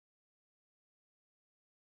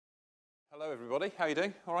Hello, everybody. How are you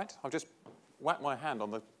doing? All right. I've just whacked my hand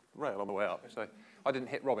on the rail on the way up, so I didn't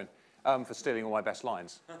hit Robin for stealing all my best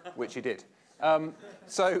lines, which he did. I've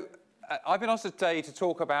been asked today to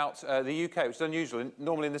talk about the UK, which is unusual.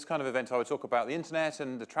 Normally in this kind of event I would talk about the internet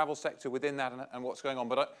and the travel sector within that and what's going on,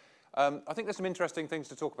 but I think there's some interesting things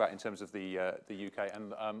to talk about in terms of the UK,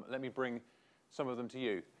 and let me bring some of them to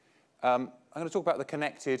you. I'm going to talk about the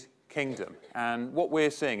connected kingdom and what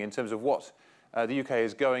we're seeing in terms of what the UK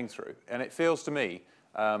is going through, and it feels to me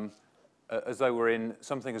as though we're in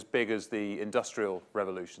something as big as the Industrial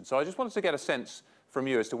Revolution. So I just wanted to get a sense from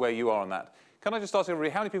you as to where you are on that. Can I just ask everybody,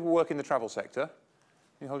 how many people work in the travel sector?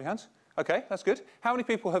 Can you hold your hands? OK, that's good. How many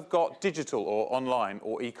people have got digital or online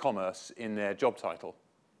or e-commerce in their job title?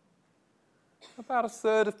 About a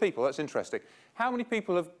third of people. That's interesting. How many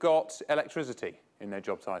people have got electricity in their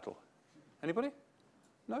job title? Anybody?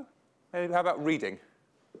 No? How about reading?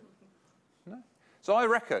 No? So I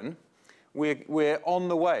reckon we're on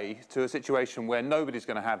the way to a situation where nobody's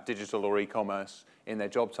going to have digital or e-commerce in their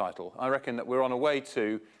job title. I reckon that we're on a way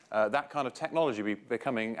to that kind of technology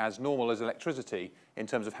becoming as normal as electricity in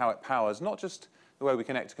terms of how it powers not just the way we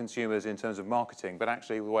connect to consumers in terms of marketing, but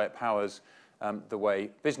actually the way it powers the way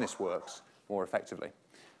business works more effectively.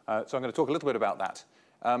 So I'm going to talk a little bit about that.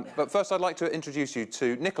 But first I'd like to introduce you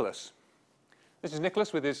to Nicholas. This is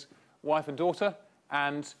Nicholas with his wife and daughter,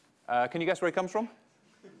 and can you guess where he comes from?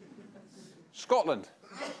 Scotland.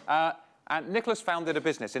 And Nicholas founded a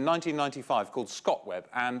business in 1995 called ScotWeb,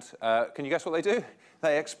 and can you guess what they do?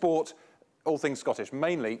 They export all things Scottish,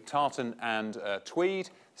 mainly tartan and tweed.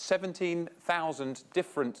 17,000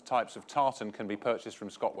 different types of tartan can be purchased from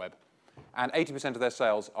ScotWeb, and 80% of their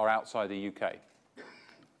sales are outside the UK,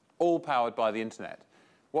 all powered by the internet.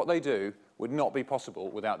 What they do would not be possible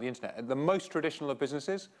without the internet. The most traditional of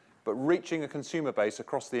businesses, but reaching a consumer base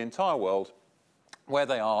across the entire world where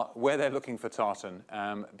they are, where they're looking for tartan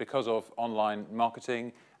because of online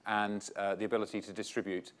marketing and the ability to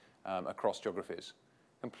distribute across geographies.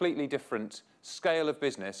 Completely different scale of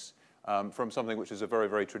business from something which is a very,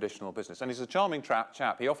 very traditional business. And he's a charming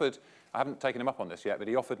chap. He offered, I haven't taken him up on this yet, but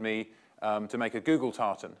he offered me to make a Google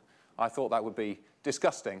tartan. I thought that would be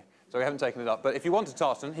disgusting, so we haven't taken it up. But if you want a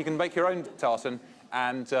tartan, you can make your own tartan,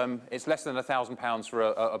 and it's less than £1,000 for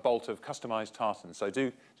a bolt of customised tartan. So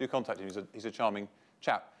do contact him. He's a charming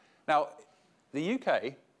chap. Now, the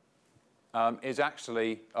UK is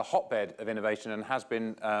actually a hotbed of innovation and has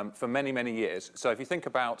been for many, many years. So if you think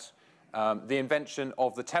about the invention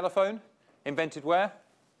of the telephone, invented where?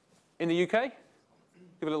 In the UK?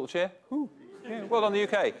 Give a little cheer. Ooh. Yeah, well done, the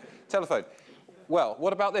UK. Telephone. Well,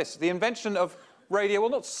 what about this? The invention of radio, well,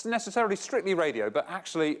 not necessarily strictly radio, but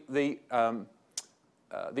actually the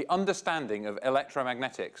understanding of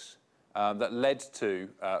electromagnetics that led to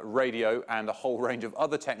radio and a whole range of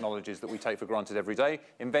other technologies that we take for granted every day,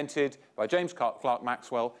 invented by James Clerk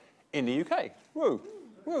Maxwell in the UK. Woo,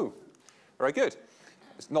 woo. Very good.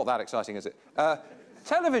 It's not that exciting, is it?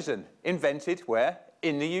 Television, invented where?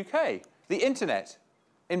 In the UK. The internet,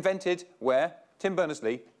 invented where? Tim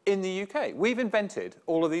Berners-Lee, in the UK. We've invented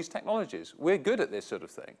all of these technologies. We're good at this sort of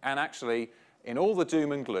thing. And actually, in all the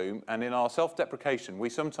doom and gloom and in our self-deprecation, we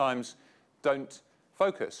sometimes don't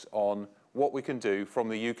focus on what we can do from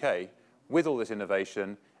the UK with all this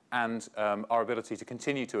innovation and our ability to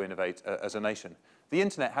continue to innovate as a nation. The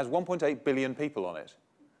internet has 1.8 billion people on it.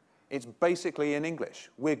 It's basically in English.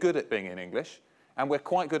 We're good at being in English, and we're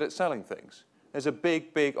quite good at selling things. There's a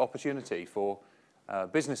big, big opportunity for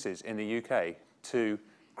businesses in the UK to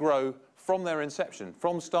grow from their inception,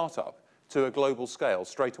 from startup, to a global scale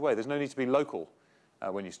straight away. There's no need to be local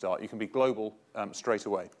when you start. You can be global straight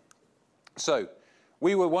away. So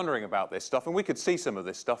we were wondering about this stuff, and we could see some of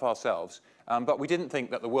this stuff ourselves, but we didn't think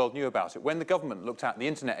that the world knew about it. When the government looked at the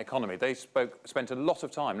internet economy, they spent a lot of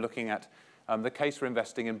time looking at the case for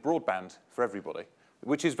investing in broadband for everybody,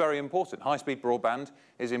 which is very important. High-speed broadband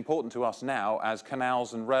is important to us now as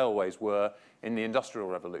canals and railways were in the Industrial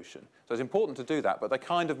Revolution. So it's important to do that, but they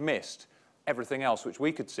kind of missed everything else which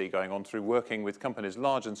we could see going on through working with companies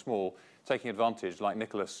large and small, taking advantage, like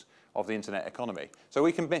Nicholas, of the internet economy. So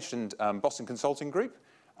we commissioned Boston Consulting Group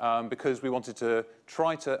because we wanted to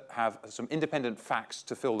try to have some independent facts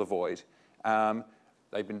to fill the void.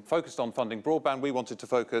 They've been focused on funding broadband. We wanted to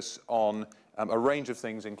focus on a range of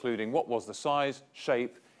things, including what was the size,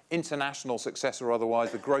 shape, international success or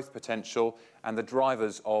otherwise, the growth potential, and the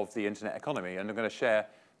drivers of the internet economy. And I'm going to share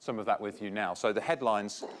some of that with you now. So the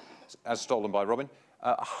headlines, as stolen by Robin,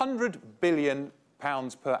 £100 billion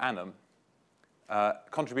per annum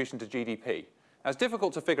contribution to GDP. Now, it's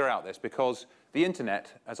difficult to figure out this because the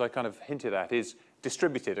internet, as I kind of hinted at, is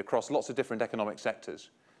distributed across lots of different economic sectors.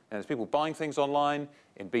 And there's people buying things online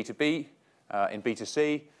in B2B, in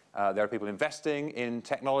B2C. There are people investing in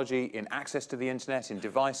technology, in access to the internet, in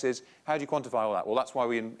devices. How do you quantify all that? Well, that's why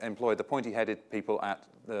we employed the pointy-headed people at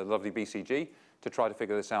the lovely BCG to try to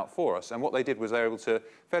figure this out for us. And what they did was they were able to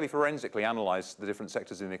fairly forensically analyse the different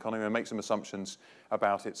sectors in the economy and make some assumptions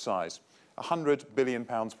about its size. £100 billion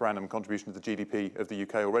per annum contribution to the GDP of the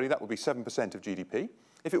UK already. That would be 7% of GDP.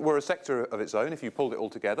 If it were a sector of its own, if you pulled it all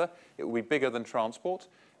together, it would be bigger than transport,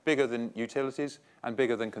 bigger than utilities, and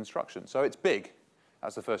bigger than construction. So it's big.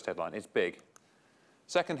 That's the first headline. It's big.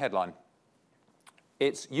 Second headline,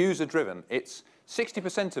 it's user-driven. It's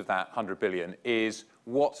 60% of that 100 billion is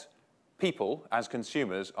what people, as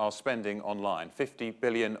consumers, are spending online. 50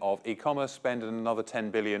 billion of e-commerce spend and another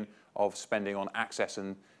 10 billion of spending on access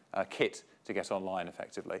and kit to get online,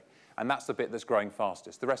 effectively. And that's the bit that's growing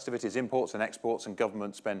fastest. The rest of it is imports and exports and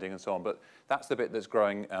government spending and so on, but that's the bit that's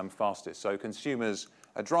growing fastest. So consumers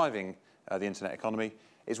are driving the internet economy.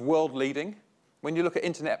 It's world-leading. When you look at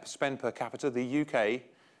internet spend per capita, the UK,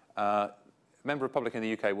 member republic in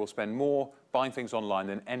the UK will spend more buying things online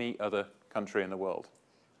than any other country in the world.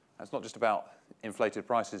 That's not just about inflated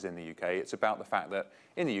prices in the UK, it's about the fact that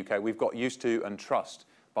in the UK we've got used to and trust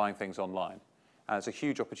buying things online. And it's a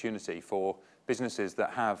huge opportunity for businesses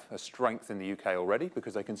that have a strength in the UK already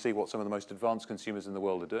because they can see what some of the most advanced consumers in the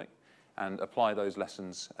world are doing and apply those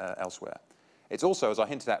lessons elsewhere. It's also, as I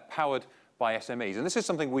hinted at, powered by SMEs. And this is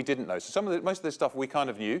something we didn't know. So most of this stuff we kind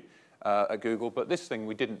of knew at Google, but this thing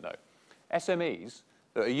we didn't know. SMEs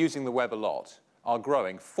that are using the web a lot are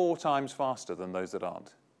growing 4 times faster than those that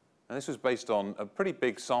aren't. And this was based on a pretty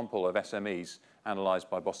big sample of SMEs analysed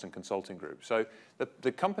by Boston Consulting Group. So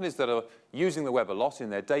the companies that are using the web a lot in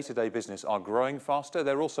their day-to-day business are growing faster.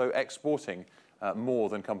 They're also exporting more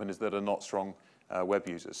than companies that are not strong web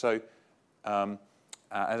users. So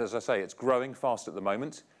as I say, it's growing fast at the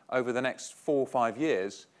moment. Over the next 4 or 5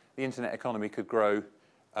 years, the internet economy could grow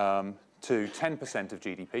to 10% of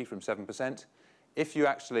GDP from 7%. If you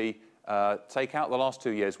actually take out the last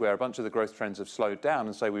 2 years where a bunch of the growth trends have slowed down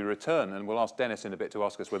and say we return, and we'll ask Dennis in a bit to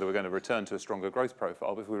ask us whether we're going to return to a stronger growth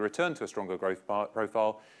profile. But if we return to a stronger growth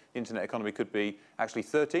profile, the internet economy could be actually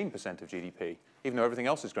 13% of GDP. Even though everything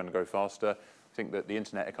else is going to grow faster, I think that the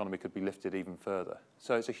internet economy could be lifted even further.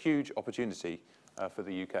 So it's a huge opportunity for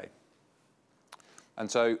the UK. And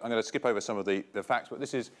so I'm going to skip over some of the facts, but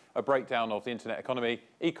this is a breakdown of the internet economy,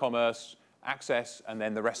 e-commerce, access, and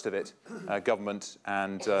then the rest of it, government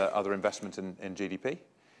and other investment in GDP.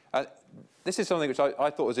 This is something which I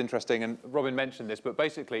thought was interesting, and Robin mentioned this, but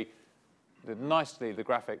basically, nicely, the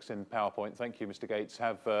graphics in PowerPoint, thank you, Mr. Gates,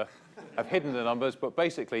 have hidden the numbers, but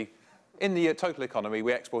basically, in the total economy,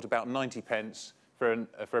 we export about 90 pence for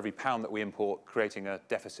every pound that we import, creating a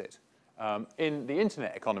deficit. In the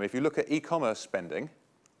internet economy, if you look at e-commerce spending,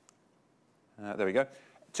 there we go,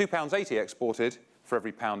 £2.80 exported for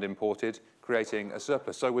every pound imported, creating a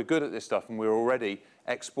surplus. So we're good at this stuff, and we're already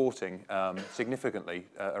exporting significantly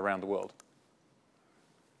around the world.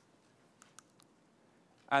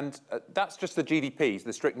 And that's just the GDP,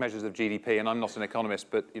 the strict measures of GDP, and I'm not an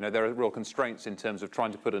economist, but you know, there are real constraints in terms of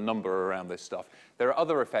trying to put a number around this stuff. There are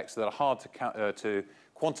other effects that are hard to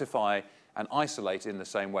quantify and isolate in the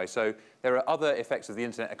same way. So there are other effects of the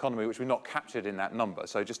internet economy which we're not captured in that number.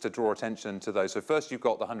 So just to draw attention to those. So first, you've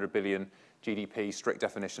got the 100 billion GDP strict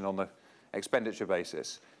definition on the expenditure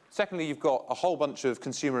basis. Secondly, you've got a whole bunch of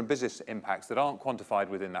consumer and business impacts that aren't quantified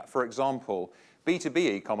within that. For example, B2B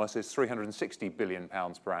e-commerce is £360 billion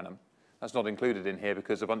per annum. That's not included in here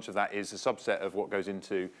because a bunch of that is a subset of what goes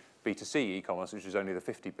into B2C e-commerce, which is only the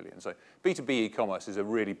 50 billion. So B2B e-commerce is a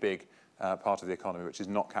really big part of the economy, which is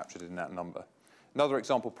not captured in that number. Another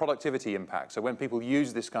example, productivity impact. So when people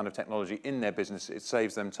use this kind of technology in their business, it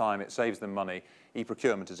saves them time, it saves them money.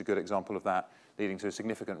 E-procurement is a good example of that, leading to a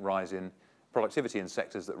significant rise in productivity in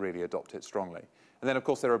sectors that really adopt it strongly. And then, of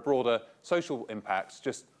course, there are broader social impacts,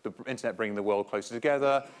 just the internet bringing the world closer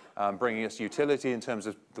together, bringing us utility in terms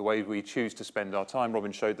of the way we choose to spend our time.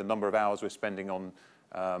 Robin showed the number of hours we're spending on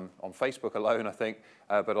Facebook alone, I think,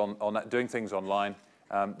 but on doing things online.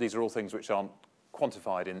 These are all things which aren't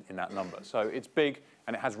quantified in that number. So it's big,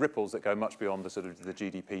 and it has ripples that go much beyond the sort of the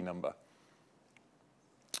GDP number.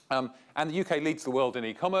 And the UK leads the world in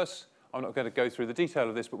e-commerce. I'm not going to go through the detail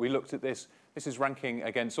of this, but we looked at this. This is ranking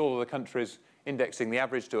against all of the countries, indexing the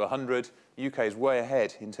average to 100. The UK is way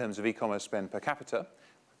ahead in terms of e-commerce spend per capita.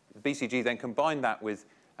 The BCG then combined that with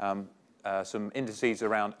some indices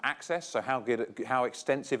around access, so how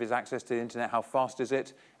extensive is access to the internet, how fast is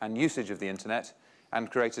it, and usage of the internet,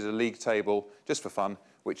 and created a league table, just for fun,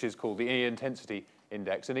 which is called the E-intensity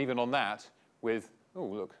index. And even on that, with, oh,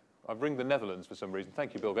 look, I've ring the Netherlands for some reason.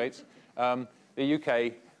 Thank you, Bill Gates. The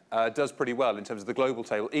UK does pretty well in terms of the global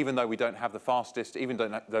table, even though we don't have the fastest,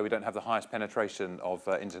 though we don't have the highest penetration of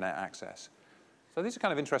internet access. So these are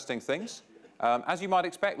kind of interesting things. As you might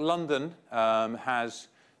expect, London has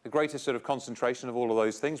the greatest sort of concentration of all of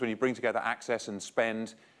those things when you bring together access and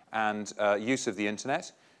spend and use of the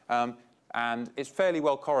internet. And it's fairly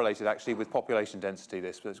well correlated, actually, with population density.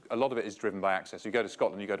 A lot of it is driven by access. You go to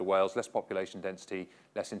Scotland, you go to Wales, less population density,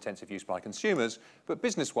 less intensive use by consumers. But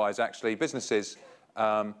business-wise, actually, businesses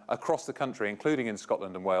across the country, including in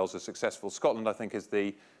Scotland and Wales, are successful. Scotland, I think, is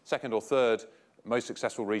the second or third most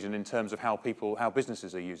successful region in terms of how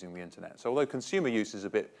businesses are using the internet. So although consumer use is a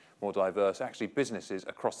bit more diverse, actually businesses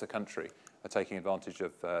across the country are taking advantage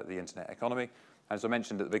of the internet economy. As I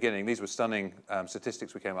mentioned at the beginning, these were stunning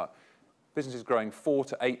statistics we came up. Businesses growing 4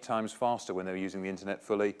 to 8 times faster when they were using the internet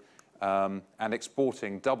fully, and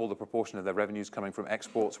exporting double the proportion of their revenues coming from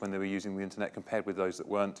exports when they were using the internet compared with those that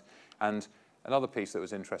weren't. And another piece that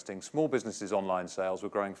was interesting, small businesses' online sales were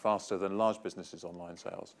growing faster than large businesses' online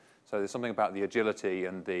sales. So there's something about the agility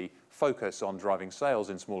and the focus on driving sales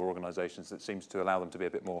in smaller organizations that seems to allow them to be a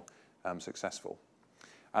bit more successful.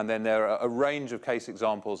 And then there are a range of case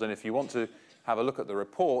examples, and if you want to have a look at the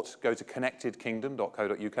report, go to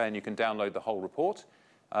connectedkingdom.co.uk and you can download the whole report.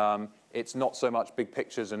 It's not so much big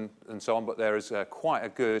pictures and so on, but there is quite a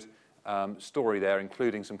good story there,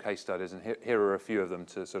 including some case studies, and here are a few of them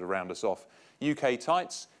to sort of round us off. UK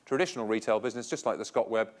tights, traditional retail business, just like the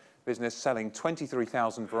ScotWeb business, selling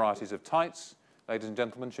 23,000 varieties of tights. Ladies and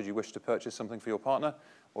gentlemen, should you wish to purchase something for your partner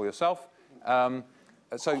or yourself.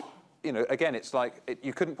 So, you know, again, it's like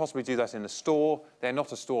you couldn't possibly do that in a store. They're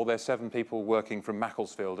not a store. They're 7 people working from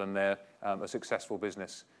Macclesfield, and they're a successful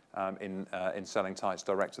business in selling tights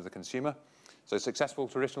direct to the consumer. So successful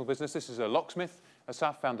traditional business. This is a locksmith.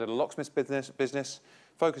 Asaf founded a locksmith business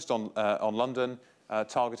focused on London,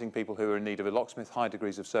 targeting people who are in need of a locksmith, high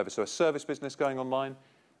degrees of service. So a service business going online.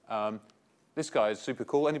 This guy is super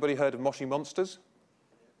cool. Anybody heard of Moshi Monsters?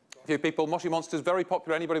 A few people. Moshi Monsters, very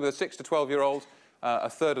popular. Anybody with a 6 to 12-year-old, a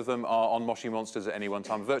third of them are on Moshi Monsters at any one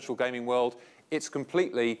time. Virtual gaming world. It's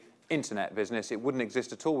completely internet business. It wouldn't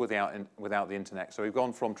exist at all without the internet. So we've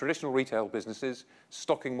gone from traditional retail businesses,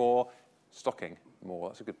 stocking more.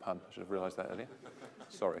 That's a good pun. I should have realised that earlier.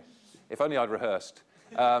 Sorry. If only I'd rehearsed.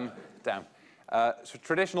 Damn. So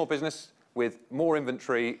traditional business with more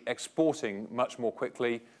inventory, exporting much more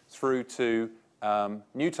quickly through to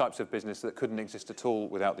new types of business that couldn't exist at all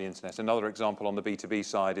without the internet. Another example on the B2B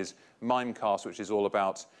side is Mimecast, which is all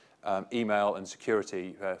about email and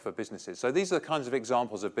security for businesses. So these are the kinds of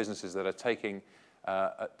examples of businesses that are taking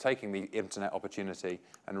the internet opportunity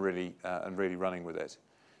and really running with it.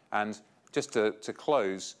 And just to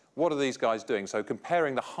close, what are these guys doing? So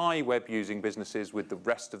comparing the high web using businesses with the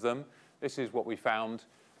rest of them, this is what we found.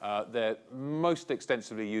 They're most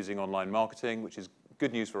extensively using online marketing, which is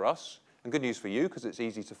good news for us and good news for you because it's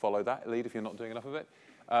easy to follow that lead if you're not doing enough of it.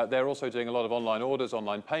 They're also doing a lot of online orders,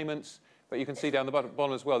 online payments, but you can see down the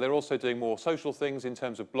bottom as well, they're also doing more social things in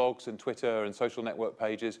terms of blogs and Twitter and social network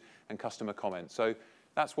pages and customer comments. So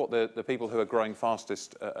that's what the people who are growing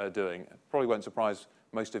fastest are doing. Probably won't surprise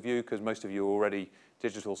most of you because most of you are already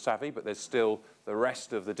digital savvy, but there's still the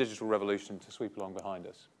rest of the digital revolution to sweep along behind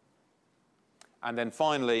us. And then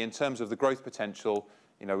finally, in terms of the growth potential,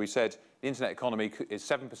 you know, we said the internet economy is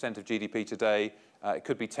 7% of GDP today. It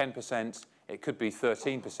could be 10%. It could be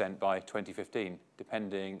 13% by 2015,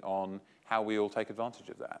 depending on how we all take advantage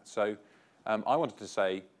of that. So I wanted to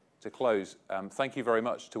say, to close, thank you very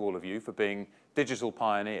much to all of you for being digital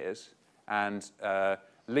pioneers and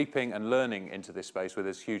leaping and learning into this space where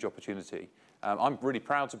there's huge opportunity. I'm really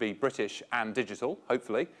proud to be British and digital,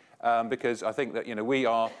 hopefully, because I think that, you know, we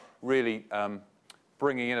are really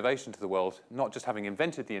bringing innovation to the world, not just having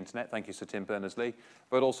invented the internet, thank you Sir Tim Berners-Lee,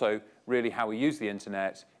 but also really how we use the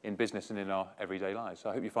internet in business and in our everyday lives. So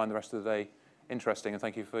I hope you find the rest of the day interesting, and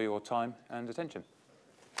thank you for your time and attention.